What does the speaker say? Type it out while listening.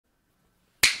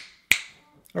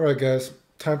All right, guys,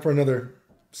 time for another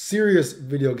serious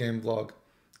video game vlog.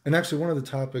 And actually, one of the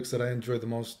topics that I enjoy the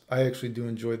most, I actually do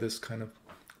enjoy this kind of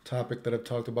topic that I've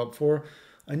talked about before.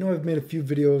 I know I've made a few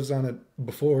videos on it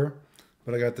before,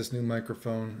 but I got this new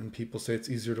microphone and people say it's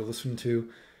easier to listen to.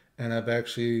 And I've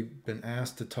actually been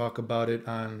asked to talk about it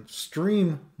on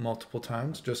stream multiple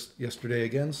times, just yesterday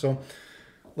again. So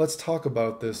let's talk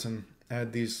about this and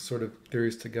add these sort of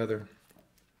theories together.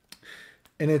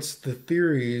 And it's the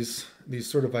theories, these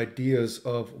sort of ideas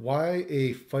of why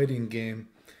a fighting game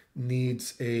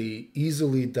needs a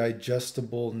easily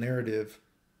digestible narrative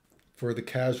for the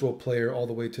casual player all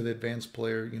the way to the advanced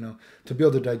player, to be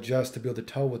able to digest, to be able to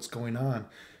tell what's going on.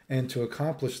 And to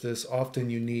accomplish this, often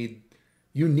you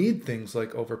need things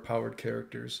like overpowered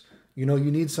characters. You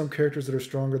need some characters that are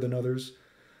stronger than others.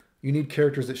 You need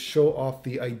characters that show off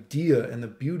the idea and the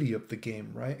beauty of the game,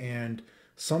 right? And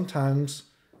sometimes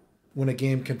when a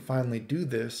game can finally do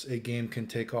this, a game can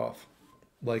take off,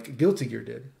 like Guilty Gear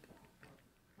did.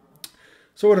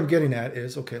 So what I'm getting at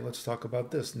is, okay, let's talk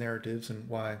about this narratives and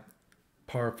why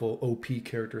powerful OP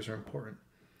characters are important.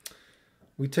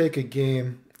 We take a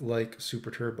game like Super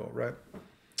Turbo, right?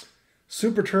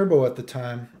 Super Turbo at the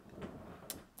time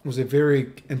was a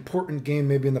very important game,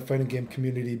 maybe in the fighting game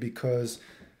community, because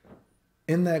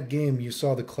in that game you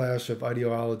saw the clash of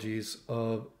ideologies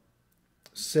of,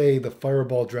 say, the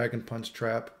Fireball Dragon Punch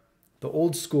trap, the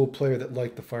old school player that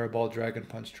liked the Fireball Dragon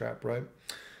Punch trap, right?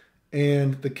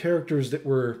 And the characters that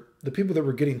were the people that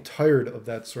were getting tired of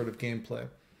that sort of gameplay.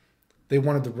 They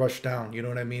wanted to rush down, you know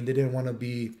what I mean? They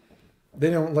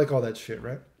didn't like all that shit,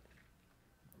 right?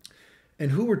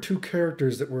 And who were two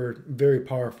characters that were very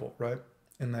powerful, right,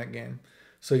 in that game?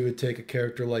 So you would take a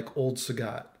character like Old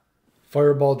Sagat,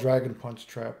 Fireball Dragon Punch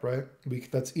Trap, right?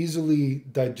 That's easily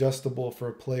digestible for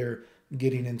a player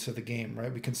getting into the game,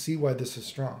 right? We can see why this is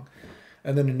strong.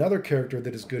 And then another character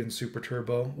that is good in Super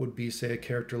Turbo would be, say, a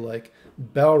character like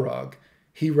Balrog.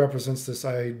 He represents this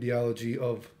ideology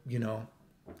of,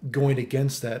 going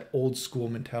against that old school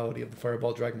mentality of the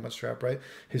Fireball Dragon Punch Trap, right?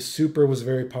 His super was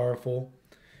very powerful.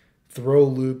 Throw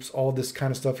loops, all this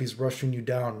kind of stuff. He's rushing you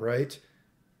down, right?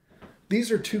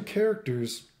 These are two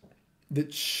characters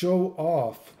that show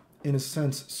off, in a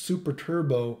sense, Super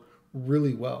Turbo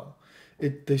really well.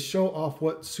 They show off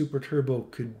what Super Turbo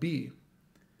could be.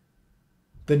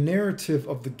 The narrative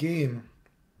of the game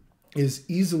is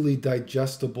easily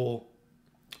digestible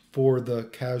for the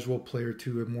casual player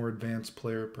to a more advanced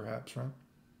player, perhaps, right?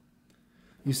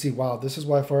 You see, wow, this is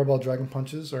why Fireball Dragon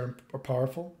Punches are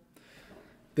powerful.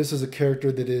 This is a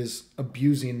character that is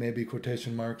abusing, maybe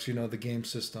quotation marks, the game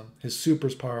system. His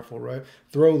super's powerful, right?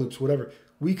 Throw loops, whatever.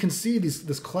 We can see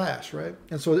this clash, right?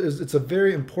 And so it's a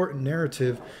very important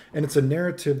narrative, and it's a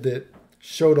narrative that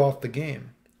showed off the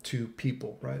game to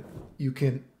people, right? You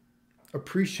can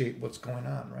appreciate what's going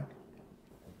on, right?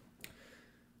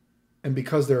 And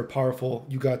because they're powerful,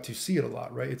 you got to see it a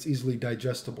lot, right? It's easily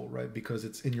digestible, right? Because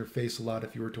it's in your face a lot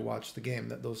if you were to watch the game,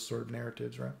 that those sort of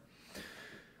narratives, right?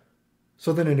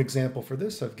 So then an example for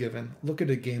this I've given, look at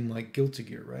a game like Guilty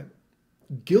Gear, right?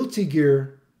 Guilty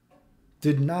Gear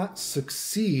did not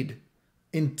succeed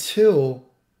until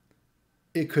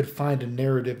it could find a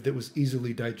narrative that was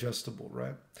easily digestible,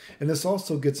 right? And this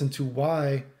also gets into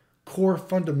why core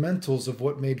fundamentals of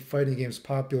what made fighting games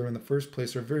popular in the first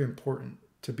place are very important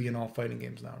to be in all fighting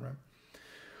games now, right?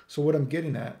 So what I'm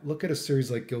getting at, look at a series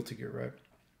like Guilty Gear, right?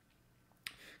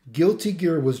 Guilty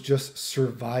Gear was just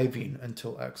surviving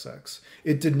until XX.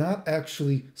 It did not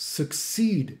actually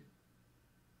succeed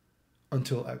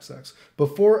until XX.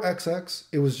 Before XX,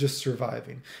 it was just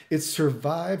surviving. It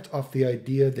survived off the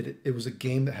idea that it was a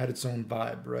game that had its own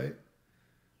vibe, right?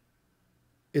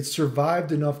 It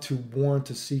survived enough to warrant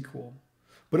a sequel,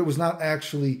 but it was not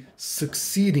actually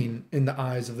succeeding in the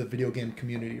eyes of the video game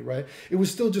community, right? It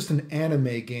was still just an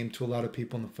anime game to a lot of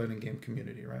people in the fighting game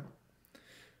community, right?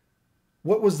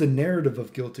 What was the narrative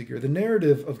of Guilty Gear? The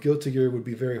narrative of Guilty Gear would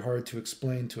be very hard to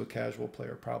explain to a casual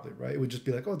player, probably, right? It would just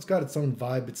be like, oh, it's got its own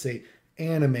vibe. It's a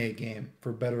anime game,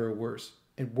 for better or worse,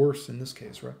 and worse in this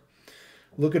case, right?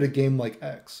 Look at a game like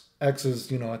X. X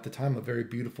is, at the time a very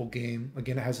beautiful game.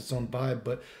 Again, it has its own vibe,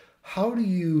 but how do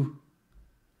you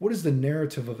what is the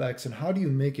narrative of X and how do you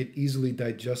make it easily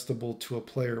digestible to a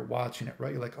player watching it,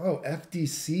 right? You're like, oh,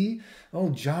 FDC,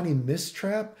 oh, Johnny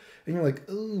Mistrap. And you're like,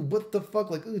 ooh, what the fuck?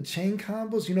 Like, ooh, chain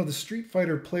combos? The Street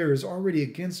Fighter player is already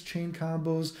against chain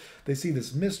combos. They see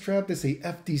this Mistrap, they say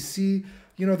FDC.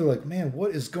 They're like, man, what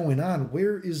is going on?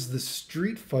 Where is the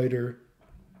Street Fighter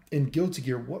in Guilty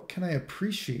Gear? What can I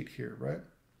appreciate here, right?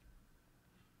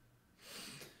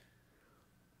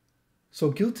 So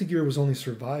Guilty Gear was only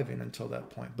surviving until that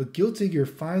point. But Guilty Gear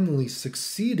finally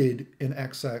succeeded in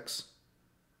XX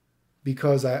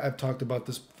because I've talked about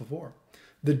this before.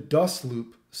 The Dust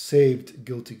Loop saved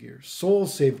Guilty Gear. Soul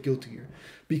saved Guilty Gear.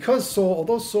 Because Soul,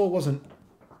 although Soul wasn't,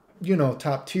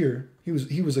 top tier, he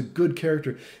was a good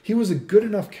character. He was a good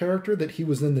enough character that he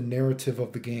was in the narrative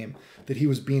of the game, that he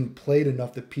was being played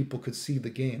enough that people could see the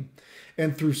game.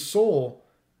 And through Soul,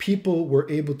 people were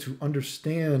able to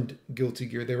understand Guilty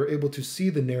Gear. They were able to see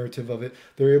the narrative of it.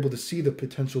 They were able to see the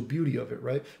potential beauty of it,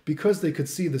 right? Because they could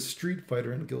see the Street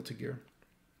Fighter in Guilty Gear.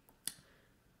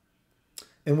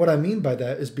 And what I mean by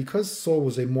that is because Soul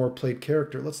was a more played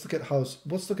character, let's look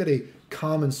at a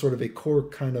common sort of a core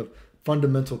kind of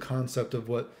fundamental concept of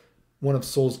what one of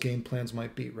Soul's game plans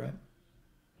might be, right?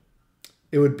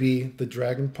 It would be the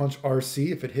Dragon Punch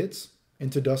RC if it hits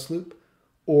into Dust Loop,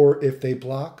 or if they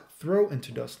block, throw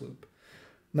into Dust Loop.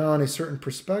 Now, on a certain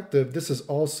perspective, this is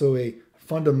also a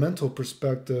fundamental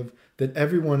perspective that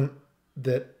everyone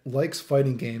that likes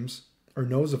fighting games or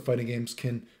knows of fighting games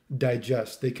can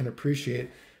digest. They can appreciate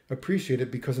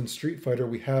it because in Street Fighter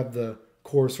we have the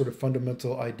core sort of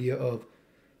fundamental idea of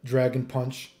Dragon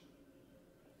Punch,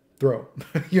 throw.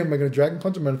 Am I going to Dragon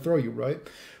Punch? I'm going to throw you, right?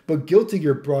 But Guilty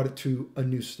Gear brought it to a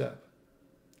new step.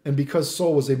 And because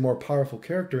Soul was a more powerful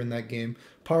character in that game,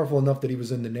 powerful enough that he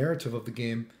was in the narrative of the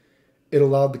game, it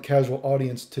allowed the casual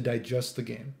audience to digest the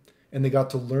game. And they got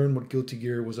to learn what Guilty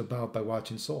Gear was about by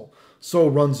watching Soul. Soul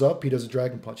runs up, he does a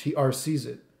Dragon Punch. He RCs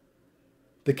it.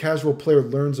 The casual player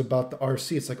learns about the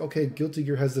RC. It's like, okay, Guilty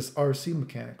Gear has this RC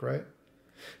mechanic, right?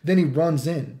 Then he runs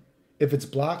in. If it's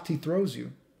blocked, he throws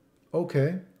you.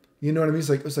 Okay. You know what I mean?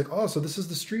 It's like, oh, so this is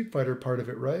the Street Fighter part of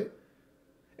it, right?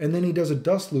 And then he does a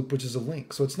Dust Loop, which is a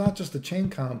link. So it's not just a chain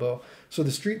combo. So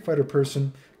the Street Fighter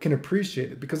person can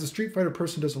appreciate it because the Street Fighter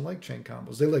person doesn't like chain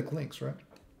combos. They like links, right?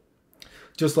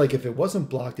 Just like if it wasn't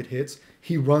blocked, it hits,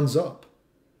 he runs up.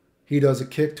 He does a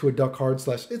kick to a duck hard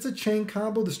slash. It's a chain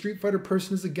combo. The Street Fighter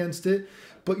person is against it,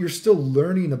 but you're still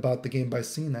learning about the game by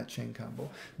seeing that chain combo.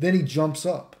 Then he jumps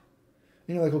up.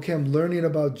 And you're like, okay, I'm learning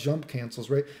about jump cancels,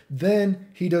 right? Then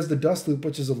he does the Dust Loop,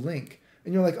 which is a link.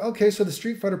 And you're like, okay, so the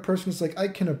Street Fighter person is like, I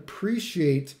can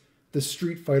appreciate the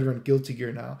Street Fighter and Guilty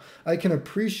Gear now. I can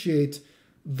appreciate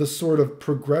the sort of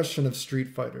progression of Street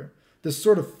Fighter. This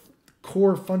sort of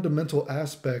core fundamental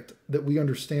aspect that we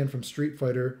understand from Street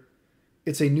Fighter.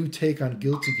 It's a new take on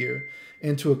Guilty Gear.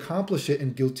 And to accomplish it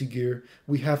in Guilty Gear,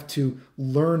 we have to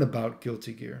learn about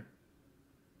Guilty Gear.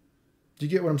 Do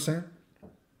you get what I'm saying?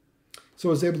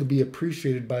 So it's able to be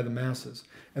appreciated by the masses.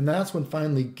 And that's when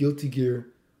finally Guilty Gear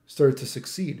started to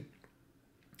succeed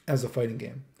as a fighting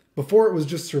game. Before it was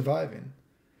just surviving.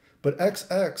 But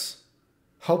XX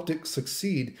helped it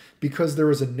succeed because there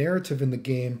was a narrative in the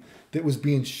game that was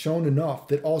being shown enough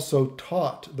that also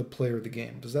taught the player the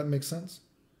game. Does that make sense?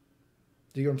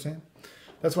 Do you get what I'm saying?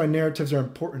 That's why narratives are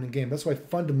important in games. That's why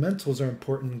fundamentals are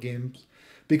important in games.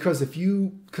 Because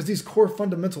these core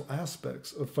fundamental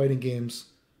aspects of fighting games,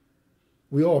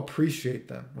 we all appreciate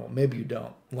them. Well, maybe you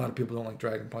don't. A lot of people don't like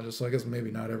Dragon Punches, so I guess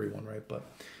maybe not everyone, right? But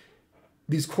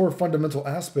these core fundamental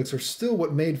aspects are still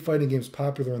what made fighting games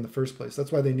popular in the first place.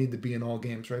 That's why they need to be in all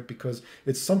games, right? Because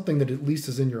it's something that at least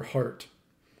is in your heart,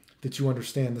 that you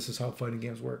understand this is how fighting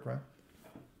games work, right?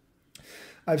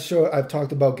 I've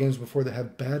talked about games before that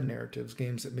have bad narratives,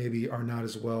 games that maybe are not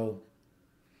as well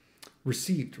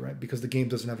received, right? Because the game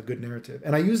doesn't have a good narrative.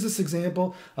 And I use this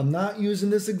example. I'm not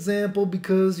using this example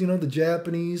because, the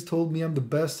Japanese told me I'm the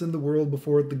best in the world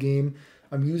before the game.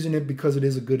 I'm using it because it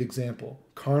is a good example.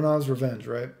 Karnav's Revenge,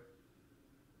 right?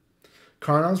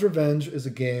 Karnav's Revenge is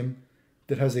a game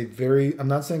that has I'm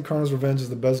not saying Karnav's Revenge is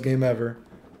the best game ever.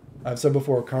 I've said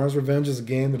before, Karnav's Revenge is a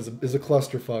game that is a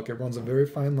clusterfuck. It runs a very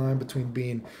fine line between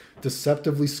being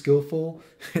deceptively skillful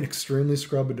and extremely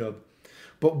scrub-a-dub.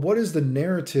 But what is the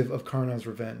narrative of Karnav's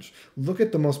Revenge? Look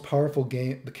at the most powerful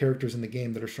the characters in the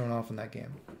game that are shown off in that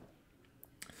game.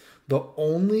 The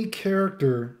only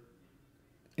character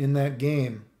in that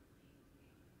game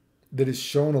that is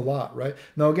shown a lot, right?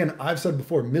 Now, again, I've said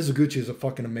before, Mizuguchi is a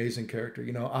fucking amazing character.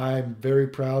 I'm very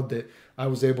proud that I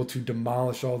was able to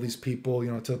demolish all these people,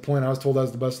 to the point I was told I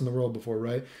was the best in the world before,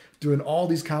 right? Doing all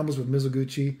these combos with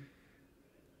Mizuguchi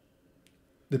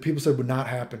that people said would not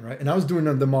happen, right? And I was doing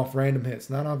them off random hits,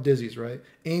 not off dizzies, right?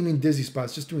 Aiming dizzy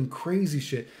spots, just doing crazy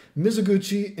shit.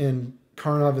 Mizuguchi and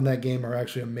Karnav in that game are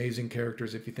actually amazing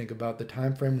characters if you think about the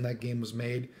time frame when that game was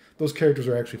made. Those characters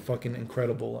are actually fucking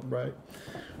incredible, right?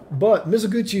 But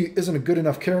Mizuguchi isn't a good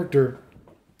enough character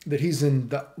that he's in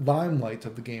the limelight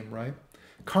of the game, right?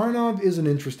 Karnav is an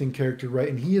interesting character, right?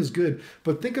 And he is good.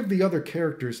 But think of the other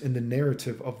characters in the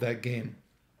narrative of that game.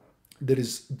 that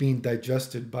is being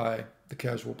digested by the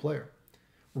casual player.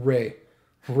 Ray.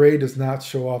 Ray does not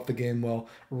show off the game well.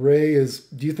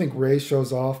 Do you think Ray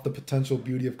shows off the potential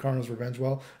beauty of Karna's Revenge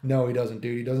well? No, he doesn't,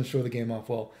 dude. He doesn't show the game off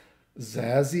well.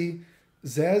 Zazzy.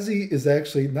 Zazzy is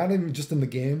actually not even just in the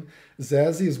game.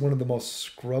 Zazzy is one of the most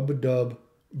scrub-a-dub,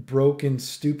 broken,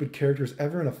 stupid characters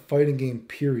ever in a fighting game,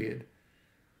 period.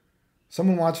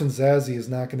 Someone watching Zazzy is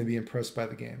not going to be impressed by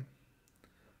the game.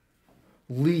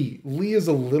 Lee. Lee is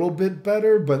a little bit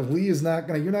better, but Lee is not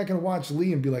going to... You're not going to watch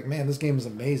Lee and be like, man, this game is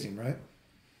amazing, right?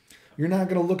 You're not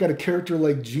going to look at a character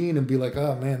like Jean and be like,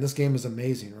 oh, man, this game is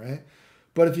amazing, right?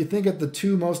 But if you think of the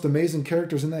two most amazing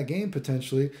characters in that game,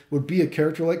 potentially, would be a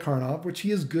character like Karnov, which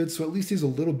he is good, so at least he's a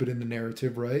little bit in the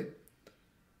narrative, right?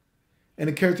 And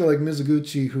a character like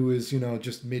Mizuguchi, who is,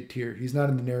 just mid-tier. He's not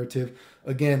in the narrative.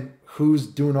 Again, who's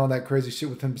doing all that crazy shit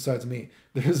with him besides me?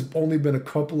 There's only been a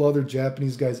couple other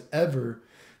Japanese guys ever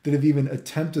that have even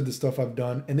attempted the stuff I've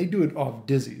done, and they do it off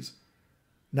dizzies.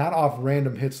 Not off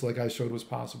random hits like I showed was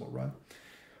possible, right?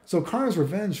 So Karna's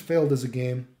Revenge failed as a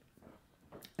game,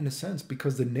 in a sense,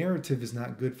 because the narrative is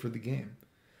not good for the game.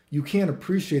 You can't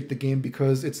appreciate the game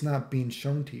because it's not being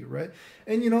shown to you, right?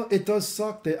 And, it does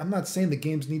suck that I'm not saying the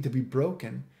games need to be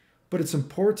broken, but it's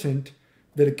important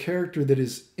that a character that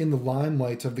is in the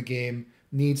limelight of the game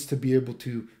needs to be able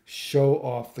to show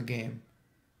off the game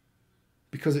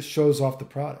because it shows off the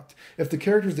product. If the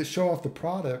characters that show off the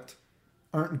product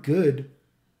aren't good,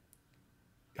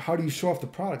 how do you show off the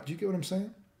product? Do you get what I'm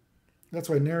saying? That's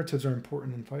why narratives are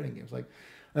important in fighting games.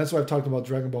 That's why I've talked about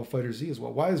Dragon Ball FighterZ as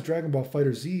well. Why is Dragon Ball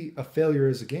FighterZ a failure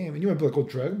as a game? And you might be like, well,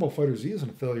 Dragon Ball FighterZ isn't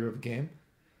a failure of a game.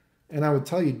 And I would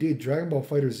tell you, dude, Dragon Ball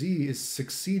FighterZ is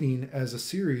succeeding as a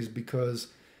series because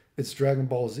it's Dragon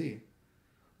Ball Z.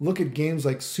 Look at games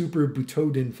like Super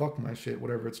Butoden, fuck my shit,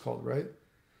 whatever it's called, right?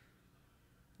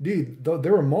 Dude,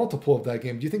 there were multiple of that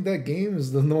game. Do you think that game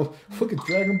is the most... Look at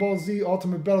Dragon Ball Z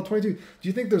Ultimate Battle 22. Do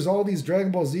you think there's all these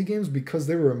Dragon Ball Z games because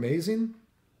they were amazing?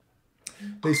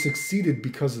 They succeeded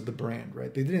because of the brand,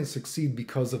 right? They didn't succeed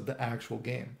because of the actual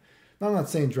game. Now, I'm not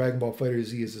saying Dragon Ball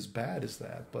FighterZ is as bad as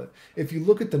that, but if you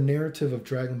look at the narrative of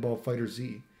Dragon Ball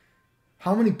FighterZ,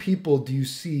 how many people do you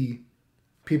see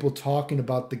people talking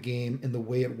about the game and the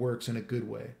way it works in a good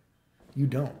way? You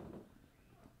don't.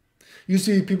 You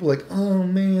see people like, oh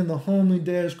man, the homely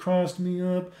dash crossed me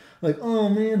up. Like, oh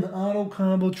man, the auto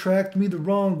combo tracked me the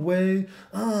wrong way.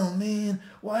 Oh man,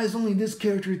 why is only this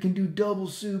character can do double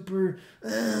super?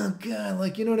 Oh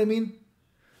god, you know what I mean?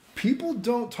 People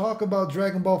don't talk about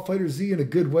Dragon Ball FighterZ in a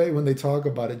good way when they talk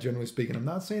about it, generally speaking. I'm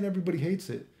not saying everybody hates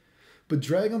it. But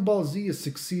Dragon Ball Z is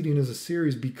succeeding as a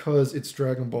series because it's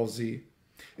Dragon Ball Z.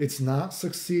 It's not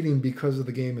succeeding because of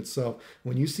the game itself.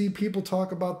 When you see people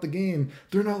talk about the game,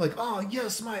 they're not like, oh,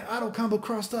 yes, my auto combo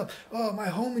crossed up. Oh, my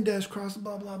homing dash crossed,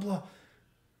 blah, blah, blah.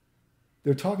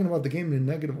 They're talking about the game in a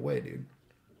negative way, dude.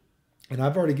 And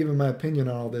I've already given my opinion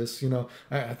on all this.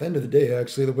 At the end of the day,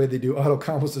 actually, the way they do auto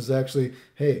combos is actually,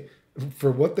 hey,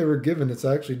 for what they were given, it's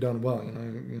actually done well.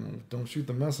 Don't shoot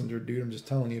the messenger, dude. I'm just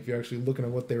telling you if you're actually looking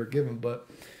at what they were given. But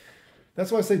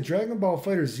that's why I say Dragon Ball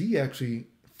FighterZ actually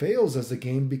fails as a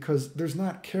game because there's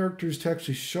not characters to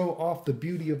actually show off the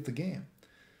beauty of the game.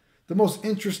 The most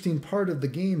interesting part of the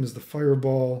game is the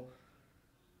fireball,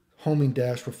 homing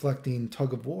dash, reflecting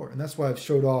tug of war. And that's why I've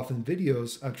showed off in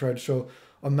videos. I've tried to show,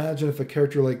 imagine if a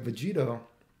character like Vegito,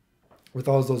 with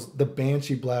all the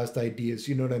Banshee Blast ideas,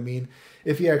 you know what I mean?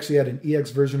 If he actually had an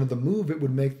EX version of the move, it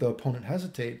would make the opponent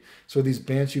hesitate. So these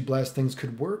Banshee Blast things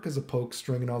could work as a poke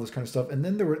string and all this kind of stuff. And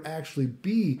then there would actually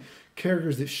be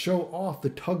characters that show off the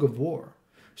tug of war,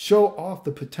 show off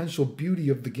the potential beauty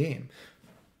of the game.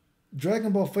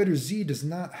 Dragon Ball FighterZ does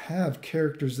not have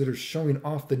characters that are showing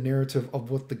off the narrative of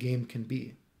what the game can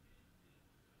be.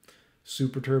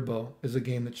 Super Turbo is a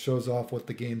game that shows off what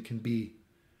the game can be.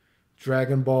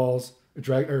 Fireball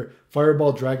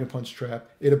Dragon Punch Trap.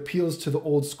 It appeals to the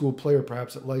old school player,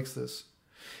 perhaps, that likes this.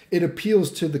 It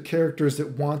appeals to the characters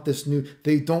that want this new...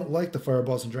 They don't like the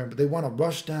fireballs and dragon, but they want to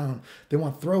rush down. They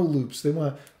want throw loops. They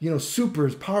want,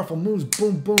 supers, powerful moves,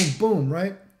 boom, boom, boom,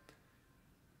 right?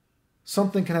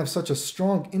 Something can have such a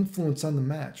strong influence on the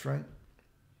match, right?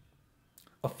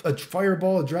 A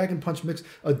fireball, a dragon punch mix,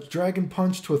 a dragon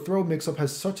punch to a throw mix-up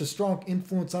has such a strong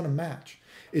influence on a match.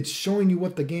 It's showing you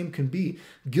what the game can be.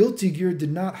 Guilty Gear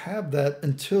did not have that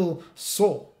until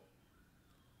Soul.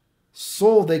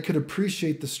 Soul, they could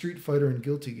appreciate the Street Fighter in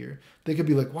Guilty Gear. They could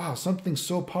be like, wow, something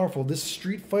so powerful. This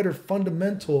Street Fighter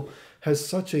fundamental has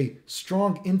such a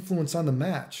strong influence on the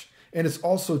match. And it's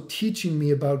also teaching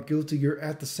me about Guilty Gear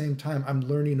at the same time I'm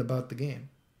learning about the game.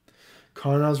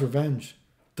 Karna's Revenge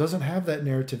doesn't have that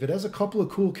narrative. It has a couple of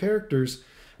cool characters,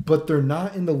 but they're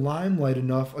not in the limelight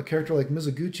enough. A character like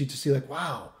Mizuguchi to see like,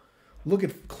 wow, look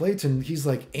at Clayton. He's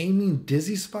like aiming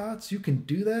dizzy spots. You can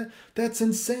do that. That's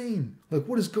insane. Like,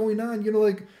 what is going on? You know,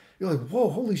 like you're like, whoa,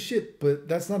 holy shit. But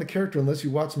that's not a character unless you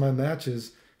watch my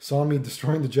matches. Saw me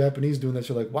destroying the Japanese doing that.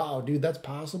 You're like, wow, dude, that's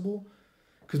possible.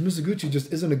 Because Mizuguchi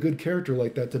just isn't a good character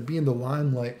like that to be in the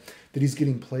limelight that he's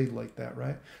getting played like that,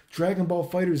 right? Dragon Ball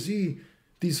Fighter Z,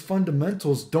 these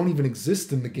fundamentals don't even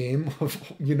exist in the game.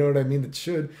 You know what I mean? It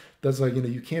should. That's like, you know,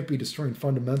 you can't be destroying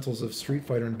fundamentals of Street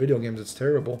Fighter in video games. It's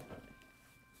terrible.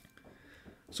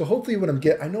 So hopefully what I'm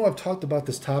getting, I know I've talked about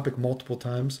this topic multiple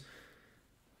times,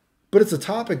 but it's a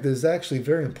topic that is actually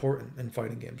very important in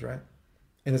fighting games, right?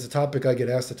 And it's a topic I get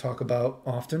asked to talk about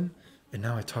often. And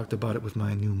now I talked about it with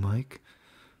my new mic.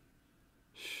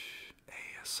 Shh,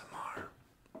 ASMR.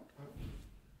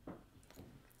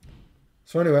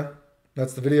 So anyway,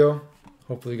 that's the video.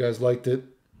 Hopefully you guys liked it.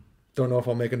 Don't know if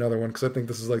I'll make another one because I think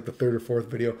this is like the third or fourth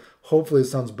video. Hopefully it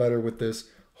sounds better with this.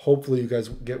 Hopefully you guys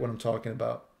get what I'm talking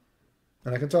about.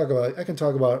 And I can talk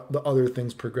about the other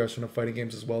things, progression of fighting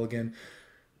games as well again.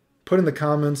 Put in the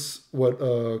comments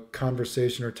what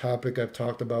conversation or topic I've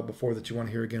talked about before that you want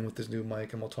to hear again with this new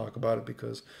mic, and we'll talk about it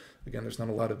because, again, there's not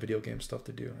a lot of video game stuff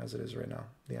to do as it is right now.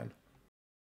 The end.